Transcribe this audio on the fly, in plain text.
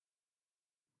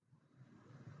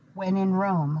When in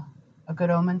Rome, a Good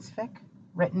Omens fic,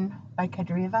 written by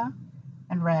Kadriva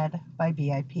and read by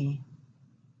BIP.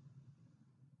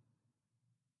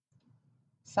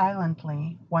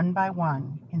 Silently, one by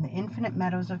one, in the infinite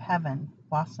meadows of heaven,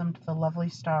 blossomed the lovely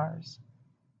stars,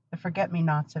 the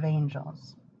forget-me-nots of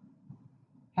angels.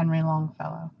 Henry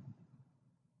Longfellow.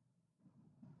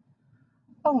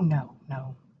 Oh, no,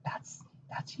 that's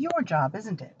your job,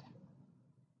 isn't it?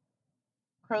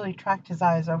 Crowley tracked his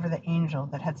eyes over the angel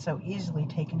that had so easily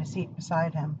taken a seat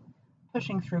beside him,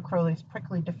 pushing through Crowley's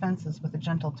prickly defenses with a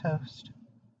gentle toast.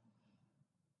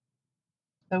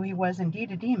 Though he was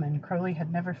indeed a demon, Crowley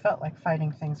had never felt like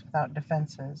fighting things without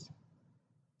defenses.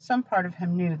 Some part of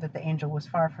him knew that the angel was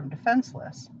far from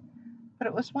defenseless, but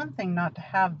it was one thing not to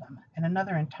have them, and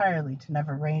another entirely to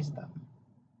never raise them.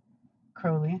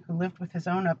 Crowley, who lived with his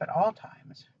own up at all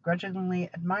times, grudgingly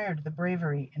admired the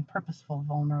bravery and purposeful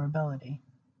vulnerability.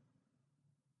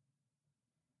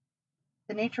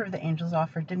 The nature of the angel's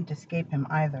offer didn't escape him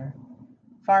either.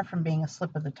 Far from being a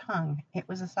slip of the tongue, it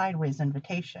was a sideways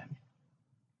invitation.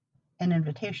 An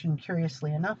invitation,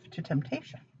 curiously enough, to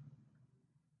temptation.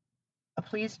 A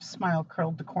pleased smile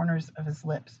curled the corners of his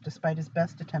lips, despite his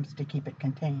best attempts to keep it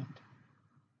contained.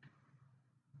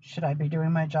 "Should I be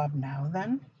doing my job now,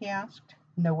 then?" he asked,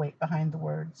 no weight behind the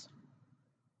words.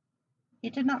 He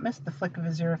did not miss the flick of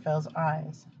Aziraphale's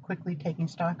eyes, quickly taking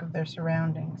stock of their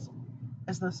surroundings,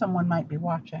 as though someone might be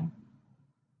watching.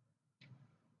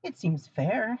 "It seems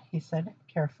fair," he said,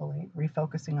 carefully,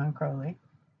 refocusing on Crowley,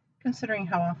 "considering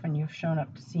how often you've shown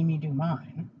up to see me do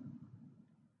mine."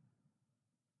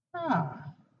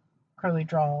 "Ah," Crowley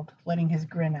drawled, letting his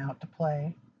grin out to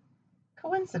play.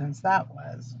 "Coincidence, that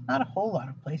was. Not a whole lot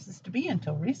of places to be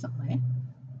until recently."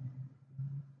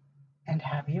 "And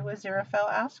have you?"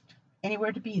 Aziraphale asked.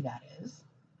 "Anywhere to be, that is."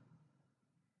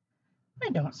 "I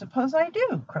don't suppose I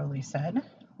do," Crowley said.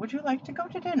 "Would you like to go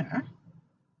to dinner?"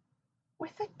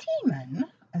 "With a demon?"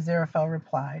 Aziraphale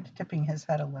replied, tipping his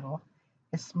head a little,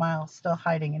 his smile still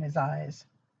hiding in his eyes.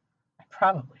 "I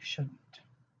probably shouldn't."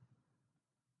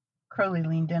 Crowley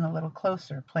leaned in a little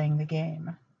closer, playing the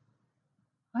game.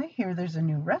 "I hear there's a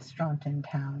new restaurant in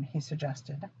town," he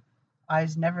suggested,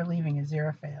 eyes never leaving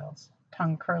Aziraphale's,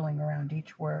 tongue curling around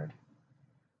each word.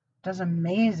 "Does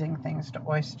amazing things to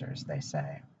oysters, they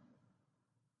say."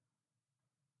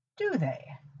 "Do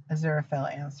they?"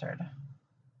 Aziraphale answered.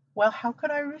 "Well, how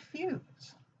could I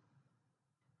refuse?"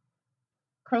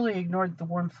 Crowley ignored the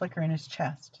warm flicker in his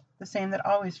chest, the same that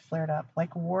always flared up,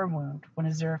 like a war wound, when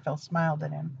Aziraphale smiled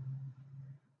at him.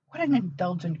 What an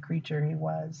indulgent creature he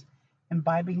was,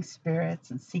 imbibing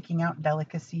spirits and seeking out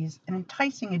delicacies, and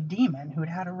enticing a demon who'd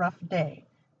had a rough day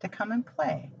to come and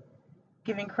play,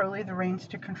 giving Crowley the reins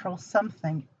to control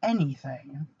something,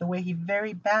 anything, the way he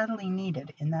very badly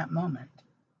needed in that moment.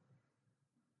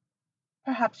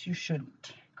 "Perhaps you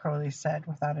shouldn't," Crowley said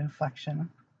without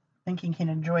inflection, thinking he'd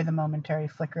enjoy the momentary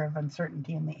flicker of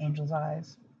uncertainty in the angel's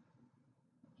eyes.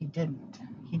 He didn't.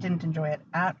 He didn't enjoy it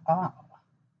at all.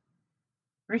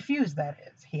 "Refuse, that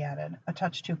is," he added, a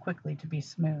touch too quickly to be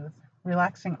smooth,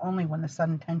 relaxing only when the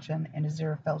sudden tension in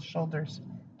Aziraphale's shoulders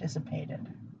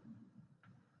dissipated.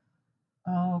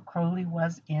 Oh, Crowley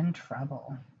was in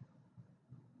trouble.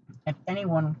 If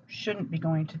anyone shouldn't be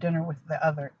going to dinner with the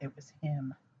other, it was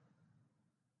him.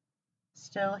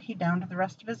 Still, he downed the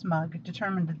rest of his mug,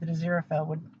 determined that Aziraphale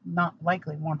would not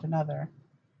likely want another,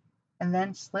 and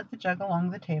then slid the jug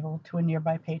along the table to a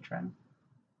nearby patron.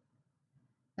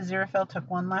 Aziraphale took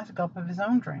one last gulp of his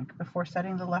own drink before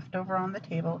setting the leftover on the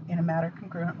table in a manner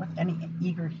congruent with any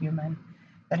eager human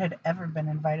that had ever been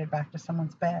invited back to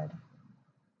someone's bed.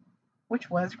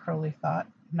 Which was, Crowley thought,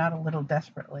 not a little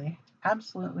desperately,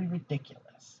 absolutely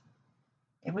ridiculous.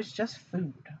 It was just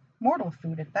food, mortal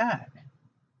food at that.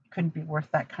 It couldn't be worth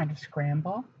that kind of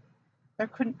scramble. There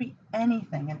couldn't be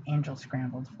anything an angel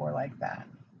scrambled for like that.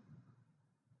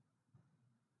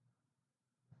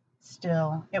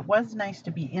 Still, it was nice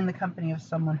to be in the company of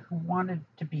someone who wanted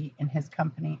to be in his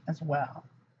company as well.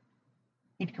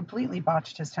 He'd completely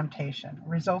botched his temptation,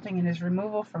 resulting in his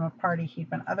removal from a party he'd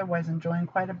been otherwise enjoying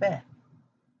quite a bit.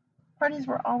 Parties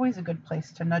were always a good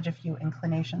place to nudge a few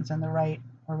inclinations in the right,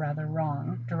 or rather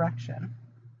wrong, direction.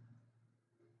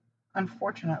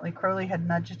 Unfortunately, Crowley had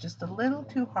nudged just a little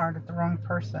too hard at the wrong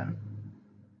person.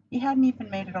 He hadn't even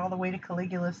made it all the way to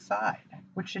Caligula's side,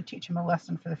 which should teach him a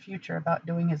lesson for the future about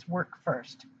doing his work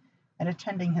first and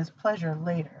attending his pleasure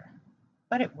later.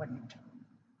 But it wouldn't.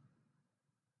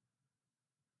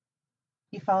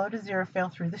 He followed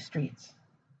Aziraphale through the streets.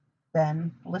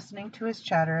 Then, listening to his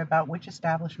chatter about which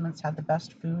establishments had the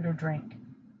best food or drink.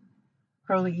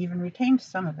 Crowley even retained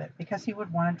some of it because he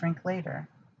would want a drink later.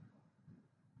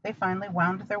 They finally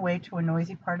wound their way to a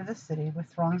noisy part of the city with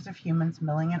throngs of humans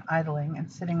milling and idling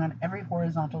and sitting on every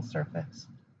horizontal surface.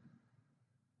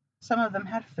 Some of them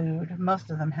had food, most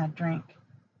of them had drink.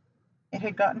 It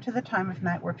had gotten to the time of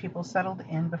night where people settled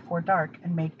in before dark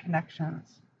and made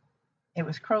connections. It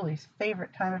was Crowley's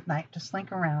favorite time of night to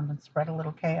slink around and spread a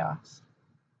little chaos.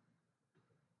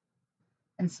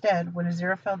 Instead, when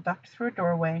Aziraphale ducked through a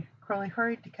doorway, Crowley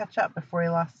hurried to catch up before he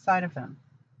lost sight of him.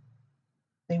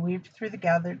 They weaved through the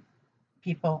gathered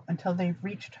people until they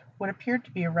reached what appeared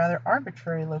to be a rather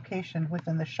arbitrary location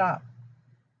within the shop,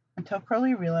 until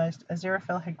Crowley realized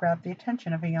Aziraphale had grabbed the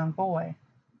attention of a young boy.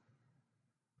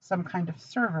 Some kind of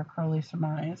server, Crowley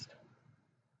surmised.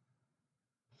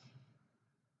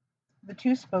 The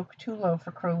two spoke too low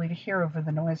for Crowley to hear over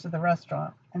the noise of the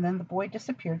restaurant, and then the boy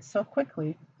disappeared so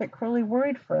quickly that Crowley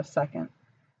worried for a second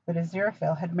that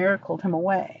Aziraphale had miracled him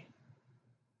away.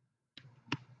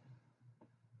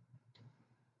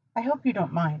 "I hope you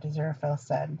don't mind," Aziraphale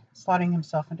said, slotting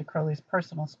himself into Crowley's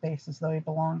personal space as though he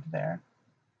belonged there,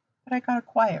 "but I got a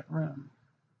quiet room."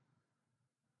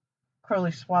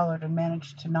 Crowley swallowed and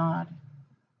managed to nod.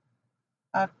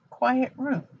 A quiet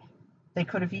room. They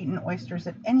could have eaten oysters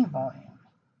at any volume.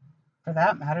 For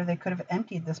that matter, they could have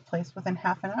emptied this place within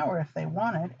half an hour if they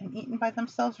wanted, and eaten by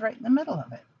themselves right in the middle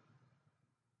of it.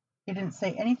 He didn't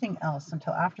say anything else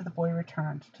until after the boy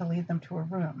returned to lead them to a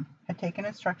room, had taken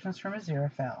instructions from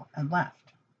Aziraphale, and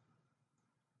left.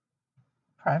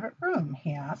 "Private room?"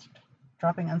 he asked,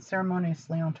 dropping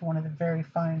unceremoniously onto one of the very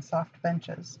fine, soft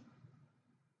benches.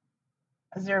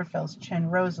 Aziraphale's chin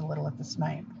rose a little at the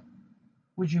snipe.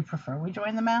 "Would you prefer we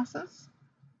join the masses?"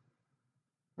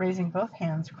 Raising both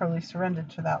hands, Crowley surrendered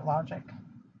to that logic.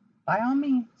 "By all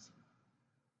means."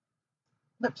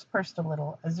 Lips pursed a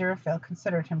little, Aziraphale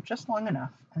considered him just long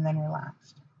enough, and then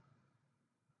relaxed.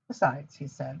 "Besides," he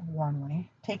said,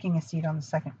 warmly, taking a seat on the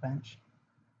second bench,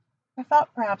 "I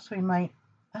thought perhaps we might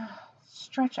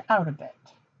stretch out a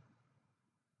bit."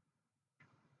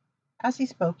 As he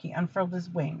spoke, he unfurled his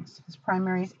wings, his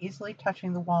primaries easily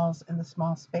touching the walls in the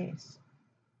small space.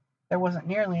 There wasn't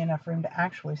nearly enough room to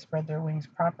actually spread their wings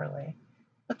properly,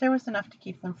 but there was enough to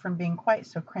keep them from being quite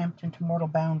so cramped into mortal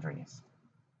boundaries.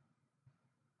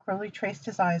 Crowley traced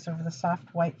his eyes over the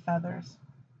soft white feathers,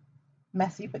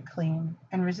 messy but clean,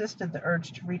 and resisted the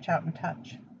urge to reach out and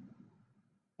touch.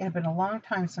 It had been a long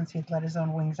time since he had let his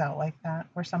own wings out like that,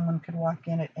 where someone could walk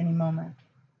in at any moment.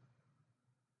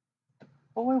 "The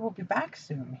boy will be back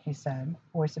soon," he said,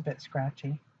 voice a bit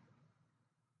scratchy.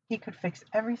 He could fix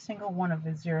every single one of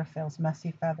Aziraphale's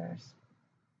messy feathers.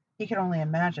 He could only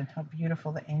imagine how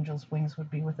beautiful the angel's wings would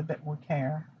be with a bit more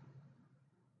care.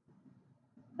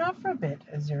 "Not for a bit,"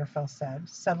 Aziraphale said,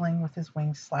 settling with his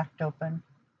wings slacked open.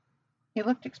 He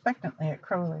looked expectantly at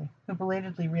Crowley, who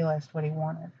belatedly realized what he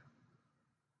wanted.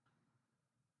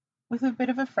 With a bit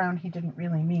of a frown he didn't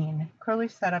really mean, Crowley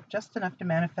sat up just enough to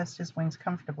manifest his wings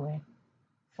comfortably,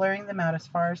 flaring them out as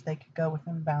far as they could go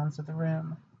within the bounds of the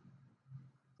room.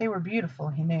 They were beautiful,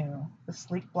 he knew, the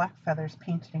sleek black feathers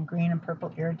painted in green and purple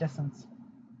iridescence,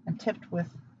 and tipped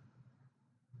with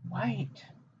 "White,"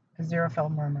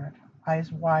 Aziraphale murmured,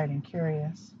 eyes wide and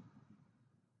curious.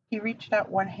 He reached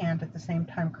out one hand at the same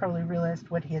time Crowley realized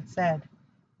what he had said,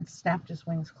 and snapped his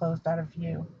wings closed out of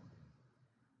view.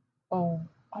 Oh,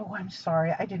 I'm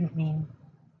sorry, I didn't mean."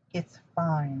 "It's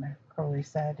fine," Crowley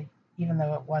said, even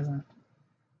though it wasn't.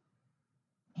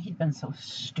 He'd been so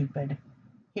stupid.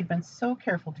 He'd been so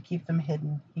careful to keep them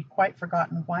hidden, he'd quite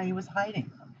forgotten why he was hiding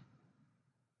them.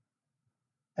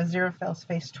 Aziraphale's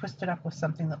face twisted up with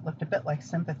something that looked a bit like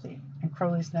sympathy, and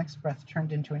Crowley's next breath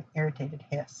turned into an irritated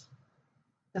hiss.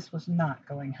 This was not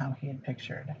going how he had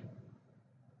pictured.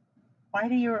 "Why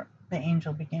do you—" the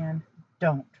angel began.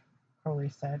 "Don't," Crowley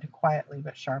said, quietly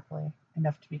but sharply,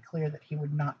 enough to be clear that he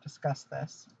would not discuss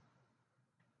this.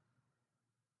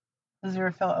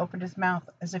 Aziraphale opened his mouth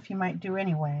as if he might do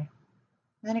anyway.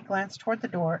 Then he glanced toward the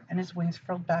door, and his wings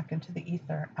furled back into the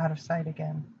ether, out of sight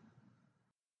again.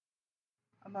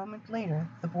 A moment later,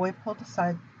 the boy pulled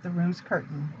aside the room's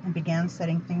curtain and began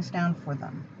setting things down for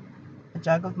them. A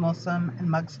jug of mulsum and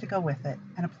mugs to go with it,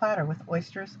 and a platter with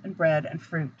oysters and bread and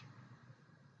fruit.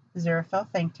 Aziraphale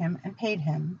thanked him and paid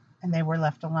him, and they were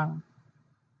left alone.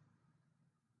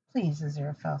 "Please,"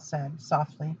 Aziraphale said,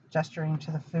 softly, gesturing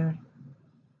to the food.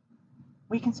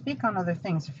 "We can speak on other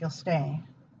things if you'll stay."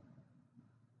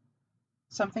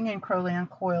 Something in Crowley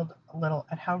uncoiled a little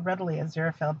at how readily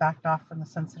Aziraphale backed off from the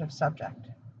sensitive subject.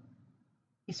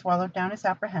 He swallowed down his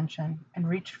apprehension and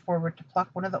reached forward to pluck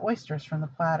one of the oysters from the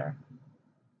platter.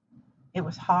 It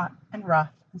was hot and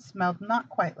rough and smelled not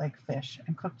quite like fish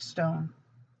and cooked stone.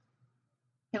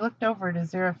 He looked over at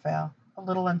Aziraphale, a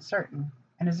little uncertain,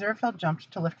 and Aziraphale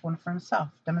jumped to lift one for himself,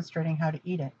 demonstrating how to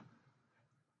eat it.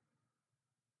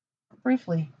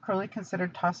 Briefly, Crowley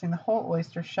considered tossing the whole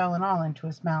oyster, shell and all, into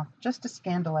his mouth, just to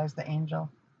scandalize the angel,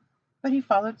 but he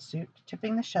followed suit,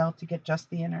 tipping the shell to get just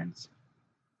the innards.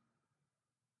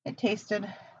 It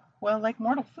tasted, well, like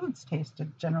mortal foods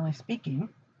tasted, generally speaking,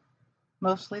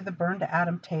 mostly the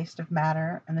burned-to-atom taste of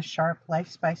matter and the sharp,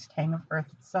 life-spice tang of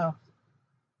earth itself.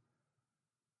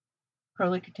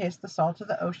 Crowley could taste the salt of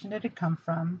the ocean it had come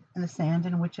from, and the sand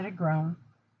in which it had grown,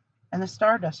 and the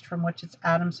stardust from which its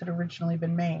atoms had originally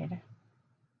been made.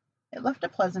 It left a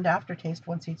pleasant aftertaste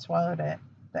once he'd swallowed it,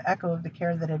 the echo of the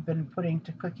care that had been put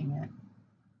into cooking it.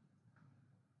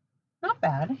 "Not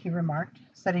bad," he remarked,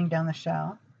 setting down the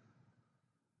shell.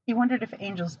 He wondered if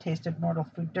angels tasted mortal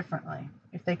food differently,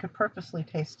 if they could purposely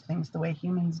taste things the way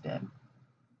humans did.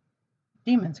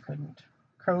 Demons couldn't.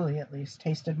 Crowley, at least,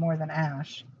 tasted more than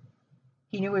ash.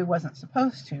 He knew he wasn't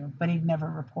supposed to, but he'd never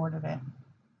reported it.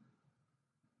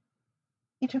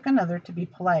 He took another to be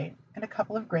polite, and a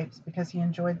couple of grapes because he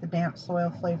enjoyed the damp soil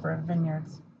flavor of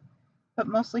vineyards. But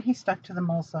mostly he stuck to the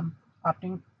Mulsum,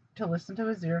 opting to listen to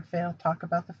Aziraphale talk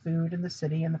about the food and the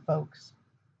city and the folks.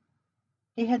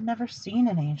 He had never seen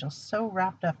an angel so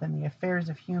wrapped up in the affairs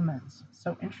of humans,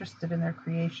 so interested in their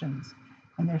creations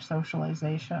and their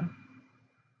socialization.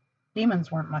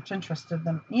 Demons weren't much interested in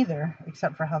them either,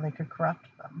 except for how they could corrupt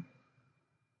them.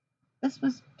 This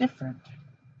was different.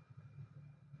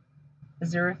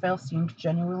 Aziraphale seemed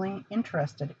genuinely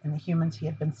interested in the humans he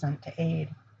had been sent to aid.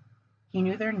 He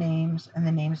knew their names and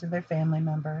the names of their family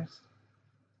members.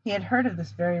 He had heard of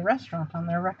this very restaurant on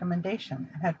their recommendation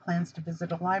and had plans to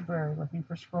visit a library looking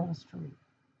for scrolls to read.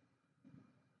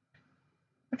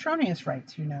 "Petronius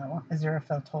writes, you know,"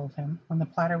 Aziraphale told him, when the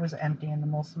platter was empty and the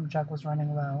Mulsum jug was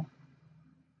running low.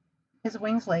 His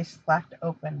wings lay slacked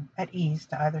open, at ease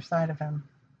to either side of him.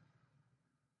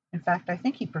 "In fact, I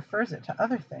think he prefers it to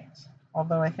other things,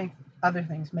 although I think other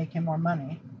things make him more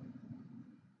money."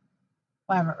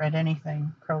 "I haven't read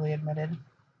anything," Crowley admitted.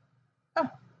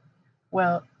 "Oh,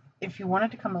 well, if you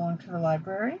wanted to come along to the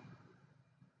library?"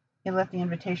 He let the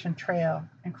invitation trail,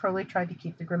 and Crowley tried to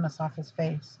keep the grimace off his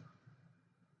face.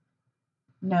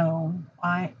 "No,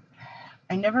 I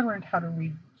never learned how to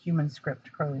read human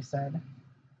script," Crowley said.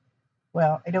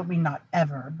 "Well, I don't mean not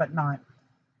ever, but not—"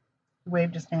 He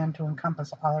waved his hand to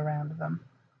encompass all around them.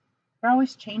 "They're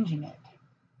always changing it."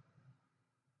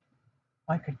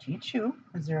 "I could teach you,"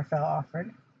 Aziraphale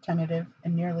offered, tentative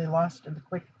and nearly lost in the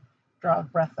quick draw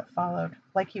of breath that followed,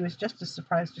 like he was just as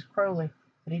surprised as Crowley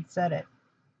that he'd said it.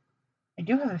 "I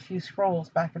do have a few scrolls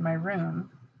back in my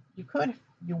room. You could if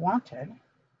you wanted."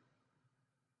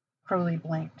 Crowley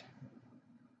blinked.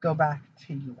 "Go back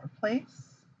to your place?"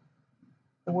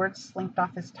 The words slinked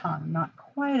off his tongue, not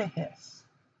quite a hiss.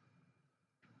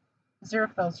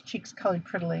 Aziraphale's cheeks colored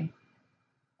prettily,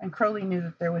 and Crowley knew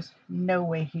that there was no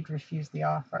way he'd refuse the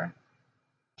offer.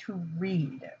 "To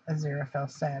read," Aziraphale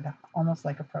said, almost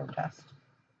like a protest.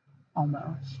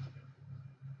 Almost.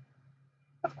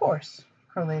 "Of course,"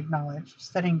 Crowley acknowledged,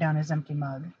 setting down his empty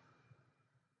mug.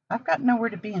 "I've got nowhere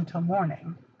to be until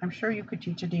morning. I'm sure you could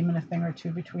teach a demon a thing or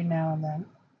two between now and then.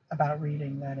 About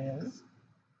reading, that is."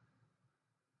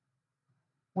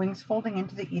 Wings folding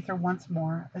into the ether once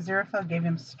more, Aziraphale gave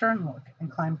him a stern look and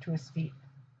climbed to his feet.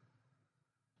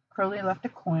 Crowley left a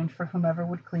coin for whomever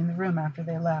would clean the room after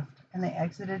they left, and they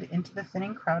exited into the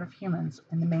thinning crowd of humans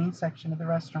in the main section of the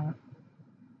restaurant.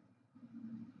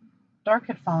 Dark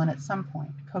had fallen at some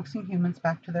point, coaxing humans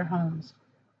back to their homes,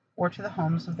 or to the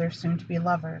homes of their soon-to-be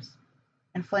lovers,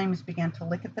 and flames began to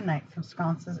lick at the night from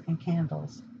sconces and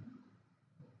candles.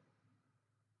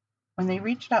 When they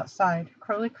reached outside,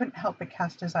 Crowley couldn't help but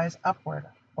cast his eyes upward,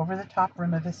 over the top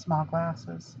rim of his small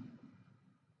glasses.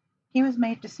 He was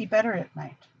made to see better at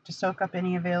night, to soak up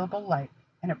any available light,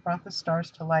 and it brought the stars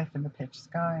to life in the pitch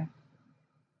sky.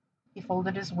 He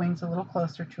folded his wings a little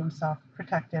closer to himself,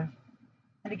 protective,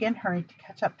 and again hurried to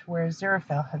catch up to where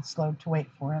Aziraphale had slowed to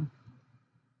wait for him.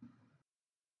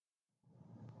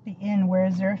 The inn where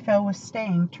Aziraphale was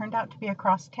staying turned out to be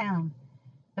across town,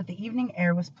 but the evening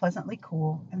air was pleasantly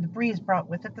cool, and the breeze brought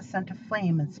with it the scent of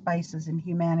flame and spices and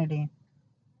humanity.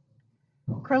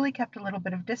 Crowley kept a little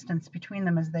bit of distance between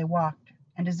them as they walked,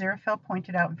 and Aziraphale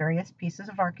pointed out various pieces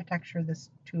of architecture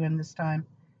to him this time,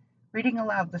 reading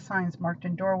aloud the signs marked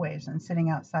in doorways and sitting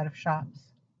outside of shops.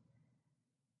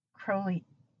 Crowley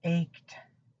ached.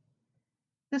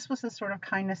 This was the sort of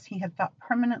kindness he had thought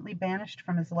permanently banished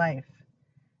from his life.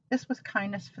 This was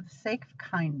kindness for the sake of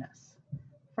kindness,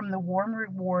 from the warm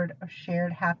reward of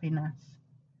shared happiness.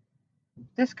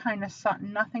 This kindness sought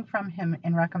nothing from him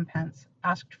in recompense,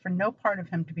 asked for no part of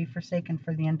him to be forsaken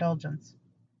for the indulgence.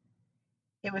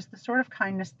 It was the sort of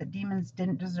kindness that demons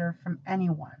didn't deserve from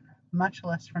anyone, much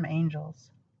less from angels.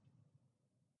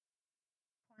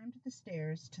 He climbed the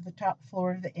stairs to the top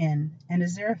floor of the inn, and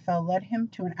Aziraphale led him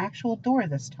to an actual door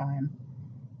this time.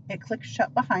 It clicked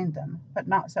shut behind them, but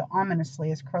not so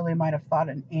ominously as Crowley might have thought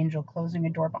an angel closing a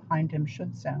door behind him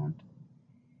should sound.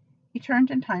 He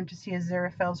turned in time to see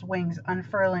Aziraphale's wings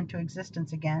unfurl into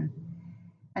existence again,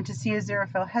 and to see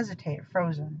Aziraphale hesitate,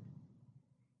 frozen.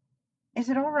 "Is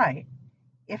it all right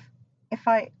if if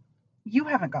I you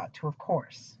haven't got to, of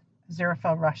course,"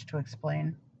 Aziraphale rushed to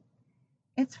explain.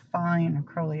 "It's fine,"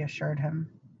 Crowley assured him.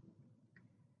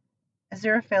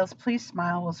 Aziraphale's pleased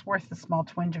smile was worth the small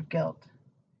twinge of guilt.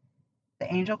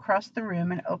 The angel crossed the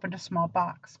room and opened a small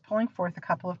box, pulling forth a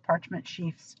couple of parchment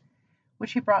sheafs,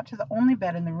 which he brought to the only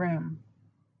bed in the room.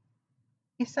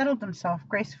 He settled himself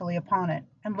gracefully upon it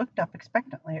and looked up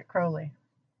expectantly at Crowley.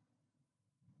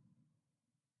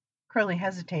 Crowley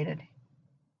hesitated.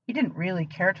 He didn't really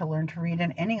care to learn to read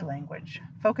in any language.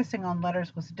 Focusing on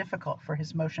letters was difficult for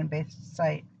his motion-based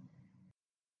sight.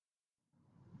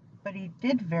 But he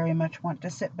did very much want to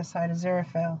sit beside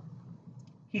Aziraphale.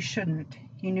 He shouldn't,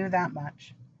 he knew that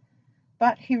much.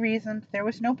 But, he reasoned, there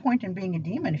was no point in being a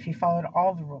demon if he followed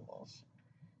all the rules.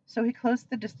 So he closed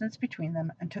the distance between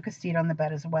them and took a seat on the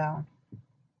bed as well.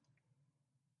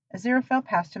 Aziraphale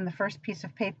passed him the first piece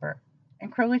of paper,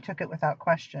 and Crowley took it without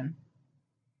question.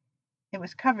 It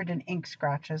was covered in ink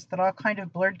scratches that all kind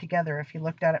of blurred together if he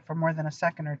looked at it for more than a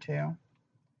second or two.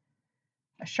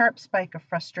 A sharp spike of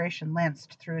frustration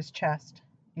lanced through his chest.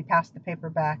 He passed the paper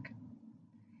back.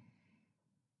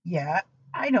 "Yeah,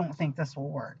 I don't think this will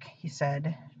work," he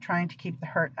said, trying to keep the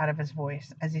hurt out of his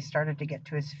voice as he started to get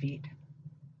to his feet.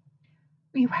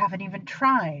 "You haven't even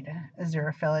tried,"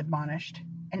 Aziraphale admonished,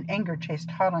 and anger chased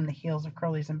hot on the heels of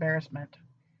Crowley's embarrassment.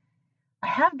 "I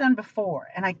have done before,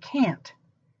 and I can't."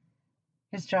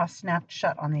 His jaw snapped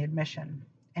shut on the admission,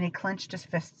 and he clenched his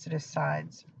fists at his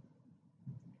sides.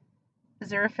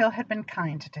 Aziraphale had been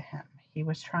kind to him. He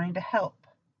was trying to help.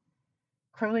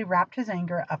 Crowley wrapped his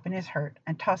anger up in his hurt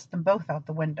and tossed them both out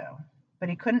the window, but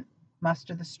he couldn't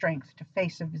muster the strength to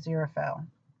face Aziraphale.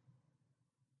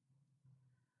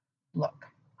 "Look,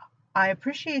 I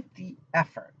appreciate the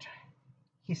effort,"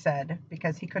 he said,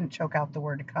 because he couldn't choke out the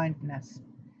word kindness.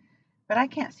 "But I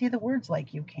can't see the words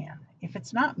like you can. If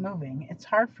it's not moving, it's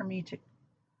hard for me to—"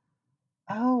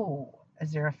 "Oh,"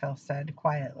 Aziraphale said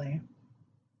quietly.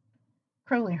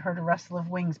 Crowley heard a rustle of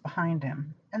wings behind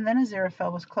him, and then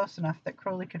Aziraphale was close enough that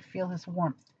Crowley could feel his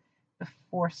warmth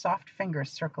before soft fingers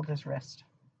circled his wrist.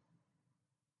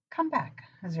 "Come back,"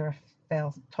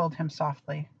 Aziraphale told him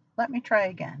softly. "Let me try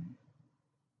again."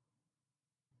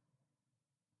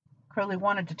 Crowley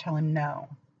wanted to tell him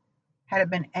no. Had it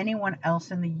been anyone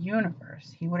else in the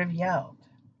universe, he would have yelled.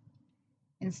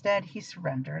 Instead, he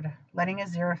surrendered, letting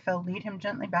Aziraphale lead him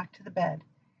gently back to the bed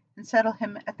and settle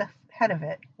him at the head of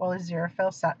it while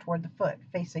Aziraphale sat toward the foot,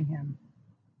 facing him.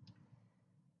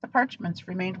 The parchments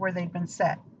remained where they'd been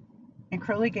set, and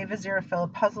Crowley gave Aziraphale a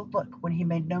puzzled look when he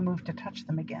made no move to touch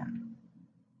them again.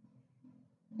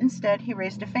 Instead, he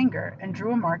raised a finger and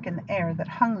drew a mark in the air that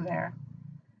hung there,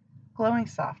 glowing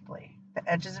softly, the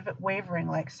edges of it wavering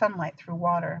like sunlight through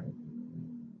water.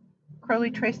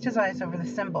 Crowley traced his eyes over the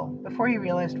symbol before he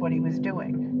realized what he was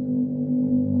doing.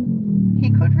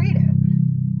 He could read it.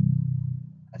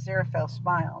 Aziraphale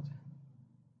smiled.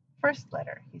 "First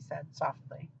letter," he said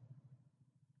softly.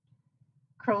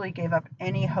 Crowley gave up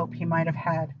any hope he might have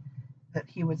had that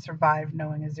he would survive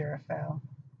knowing Aziraphale.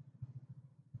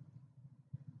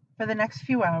 For the next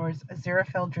few hours,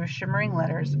 Aziraphale drew shimmering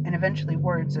letters and eventually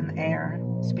words in the air,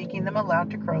 speaking them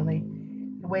aloud to Crowley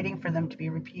and waiting for them to be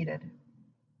repeated.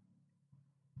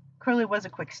 Crowley was a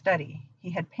quick study.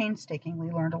 He had painstakingly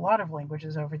learned a lot of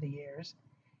languages over the years,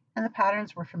 and the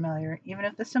patterns were familiar, even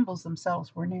if the symbols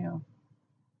themselves were new.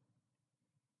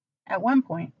 At one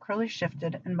point, Crowley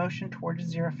shifted and motioned toward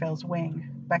Aziraphale's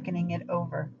wing, beckoning it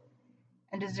over,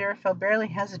 and Aziraphale barely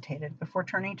hesitated before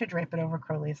turning to drape it over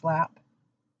Crowley's lap.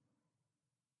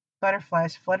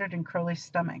 Butterflies fluttered in Crowley's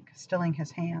stomach, stilling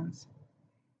his hands,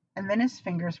 and then his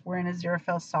fingers were in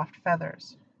Aziraphale's soft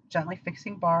feathers, gently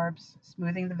fixing barbs,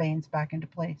 smoothing the veins back into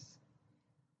place.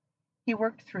 He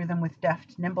worked through them with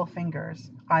deft, nimble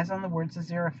fingers, eyes on the words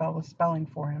Aziraphale was spelling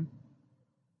for him.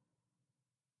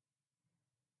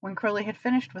 When Crowley had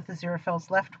finished with Aziraphale's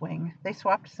left wing, they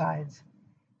swapped sides,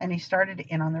 and he started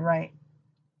in on the right.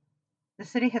 The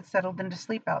city had settled into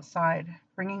sleep outside,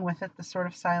 bringing with it the sort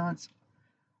of silence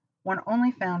one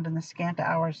only found in the scant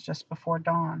hours just before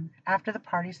dawn, after the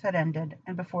parties had ended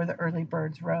and before the early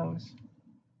birds rose.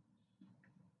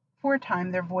 For a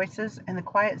time their voices and the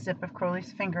quiet zip of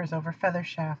Crowley's fingers over feather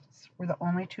shafts were the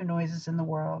only two noises in the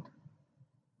world.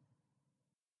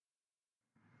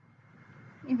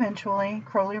 Eventually,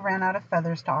 Crowley ran out of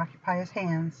feathers to occupy his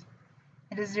hands,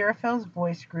 and Aziraphale's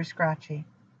voice grew scratchy.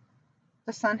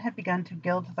 The sun had begun to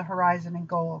gild the horizon in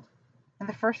gold, and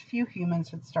the first few humans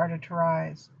had started to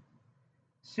rise.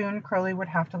 Soon Crowley would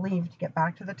have to leave to get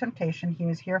back to the temptation he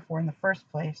was here for in the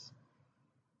first place,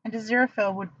 and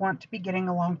Aziraphale would want to be getting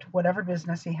along to whatever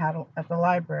business he had at the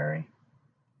library.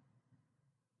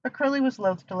 But Crowley was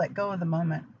loath to let go of the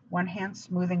moment, one hand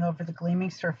smoothing over the gleaming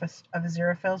surface of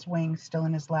Aziraphale's wings still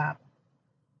in his lap.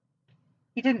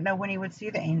 He didn't know when he would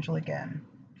see the angel again.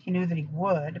 He knew that he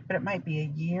would, but it might be a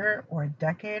year or a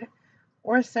decade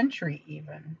or a century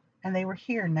even, and they were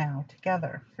here now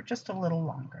together for just a little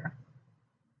longer.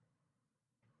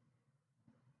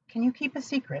 "Can you keep a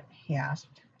secret?" he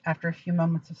asked, after a few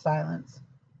moments of silence.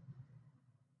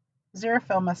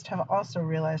 Aziraphale must have also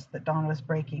realized that dawn was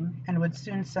breaking and would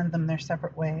soon send them their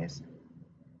separate ways.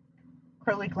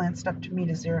 Crowley glanced up to meet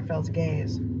Aziraphale's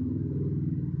gaze.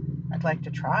 "I'd like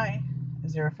to try,"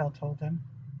 Aziraphale told him.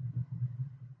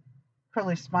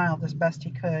 Crowley smiled as best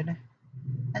he could,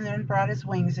 and then brought his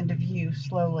wings into view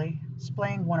slowly,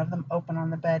 splaying one of them open on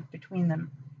the bed between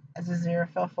them as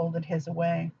Aziraphale folded his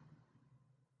away.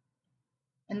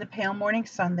 In the pale morning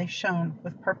sun they shone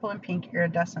with purple and pink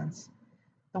iridescence,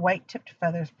 the white-tipped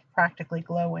feathers practically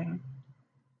glowing.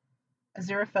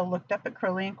 Aziraphale looked up at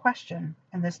Crowley in question,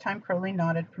 and this time Crowley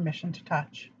nodded permission to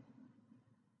touch.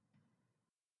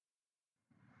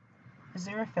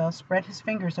 Aziraphale spread his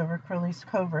fingers over Crowley's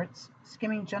coverts,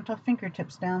 skimming gentle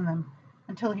fingertips down them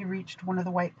until he reached one of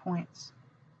the white points.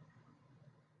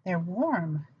 "They're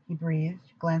warm," he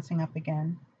breathed, glancing up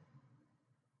again.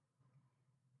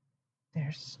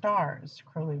 "They're stars,"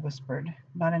 Crowley whispered,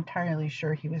 not entirely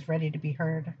sure he was ready to be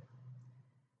heard.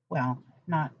 "Well,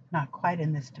 not quite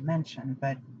in this dimension,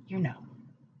 but you know."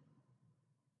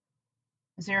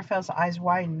 Aziraphale's eyes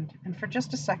widened, and for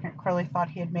just a second Crowley thought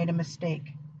he had made a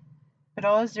mistake. But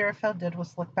all Aziraphale did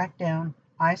was look back down,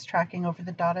 eyes tracking over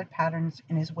the dotted patterns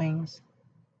in his wings.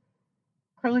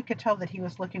 Crowley could tell that he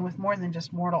was looking with more than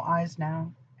just mortal eyes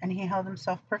now, and he held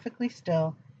himself perfectly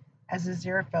still as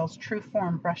Aziraphale's true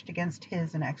form brushed against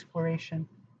his in exploration,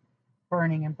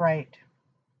 burning and bright.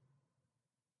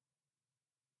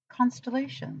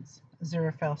 "Constellations,"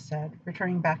 Aziraphale said,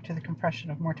 returning back to the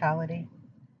compression of mortality.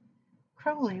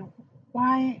 "Crowley,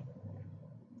 why—"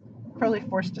 Crowley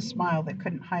forced a smile that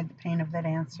couldn't hide the pain of that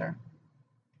answer.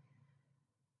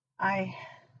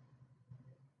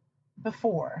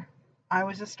 Before, I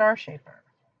was a star shaper.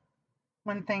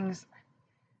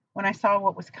 When I saw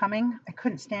what was coming, I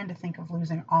couldn't stand to think of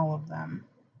losing all of them."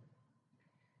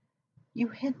 "You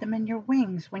hid them in your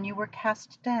wings when you were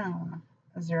cast down,"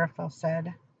 Aziraphale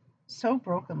said, so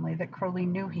brokenly that Crowley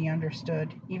knew he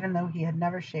understood, even though he had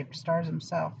never shaped stars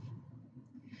himself.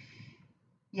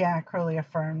 "Yeah," Crowley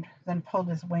affirmed, then pulled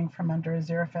his wing from under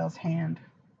Aziraphale's hand.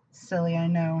 "Silly, I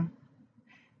know."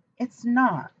 "It's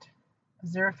not."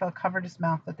 Aziraphale covered his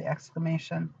mouth at the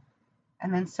exclamation,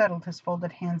 and then settled his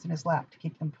folded hands in his lap to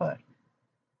keep them put.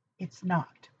 "It's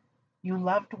not. You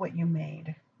loved what you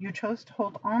made. You chose to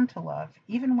hold on to love,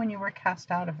 even when you were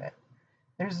cast out of it.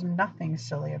 There's nothing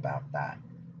silly about that."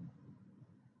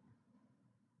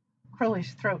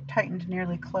 Crowley's throat tightened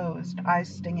nearly closed,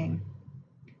 eyes stinging.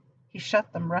 He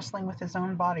shut them, wrestling with his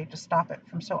own body to stop it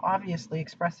from so obviously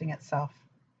expressing itself,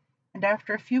 and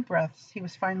after a few breaths he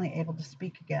was finally able to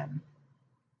speak again.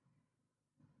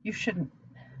 "You shouldn't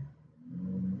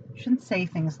say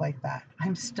things like that.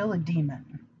 I'm still a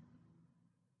demon."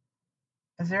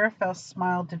 Aziraphale's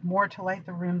smile did more to light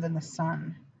the room than the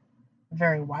sun. A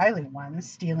very wily one,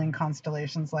 stealing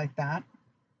constellations like that.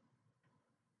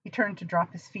 He turned to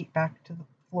drop his feet back to the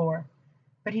floor,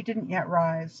 but he didn't yet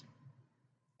rise.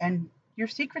 "And your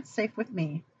secret's safe with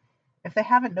me. If they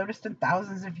haven't noticed in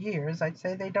thousands of years, I'd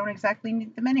say they don't exactly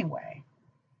need them anyway.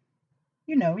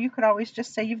 You know, you could always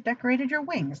just say you've decorated your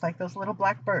wings like those little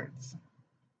black birds."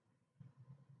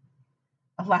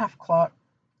 A laugh clawed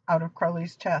out of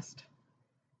Crowley's chest.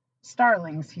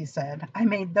 "Starlings," he said. "I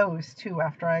made those, too,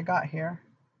 after I got here."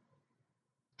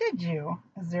 "Did you?"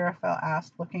 Aziraphale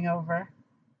asked, looking over.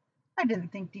 "I didn't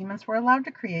think demons were allowed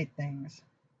to create things."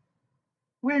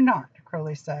 "We're not,"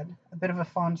 Crowley said, a bit of a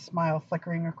fond smile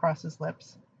flickering across his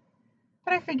lips.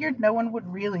 "But I figured no one would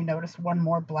really notice one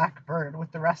more black bird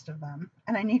with the rest of them,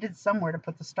 and I needed somewhere to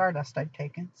put the stardust I'd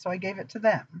taken, so I gave it to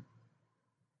them."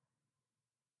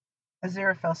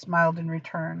 Aziraphale smiled in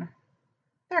return.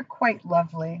 "They're quite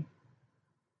lovely,"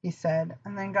 he said,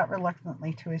 and then got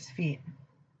reluctantly to his feet.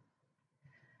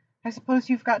 "I suppose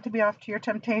you've got to be off to your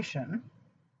temptation?"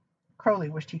 Crowley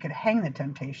wished he could hang the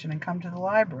temptation and come to the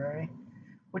library,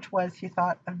 which was, he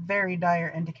thought, a very dire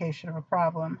indication of a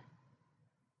problem.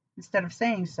 Instead of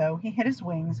saying so, he hit his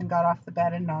wings and got off the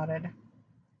bed and nodded.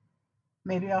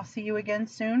 "Maybe I'll see you again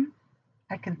soon?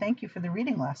 I can thank you for the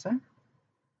reading lesson."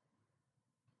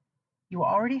 "You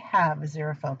already have,"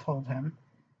 Aziraphale told him,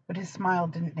 but his smile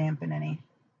didn't dampen any.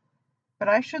 "But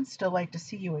I should still like to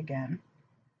see you again.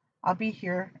 I'll be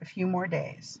here a few more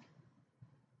days."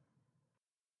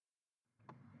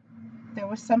 There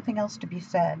was something else to be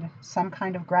said, some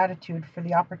kind of gratitude for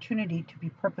the opportunity to be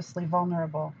purposely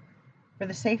vulnerable, for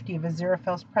the safety of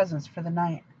Aziraphale's presence for the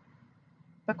night.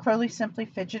 But Crowley simply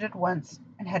fidgeted once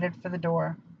and headed for the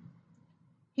door.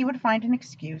 He would find an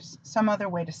excuse, some other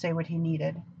way to say what he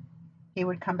needed. He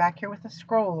would come back here with a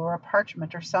scroll or a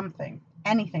parchment or something,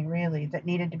 anything really, that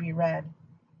needed to be read.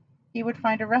 He would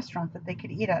find a restaurant that they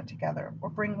could eat at together, or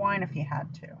bring wine if he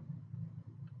had to.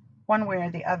 One way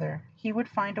or the other, he would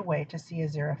find a way to see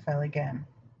Aziraphale again.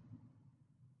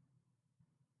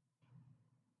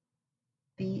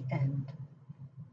 The end.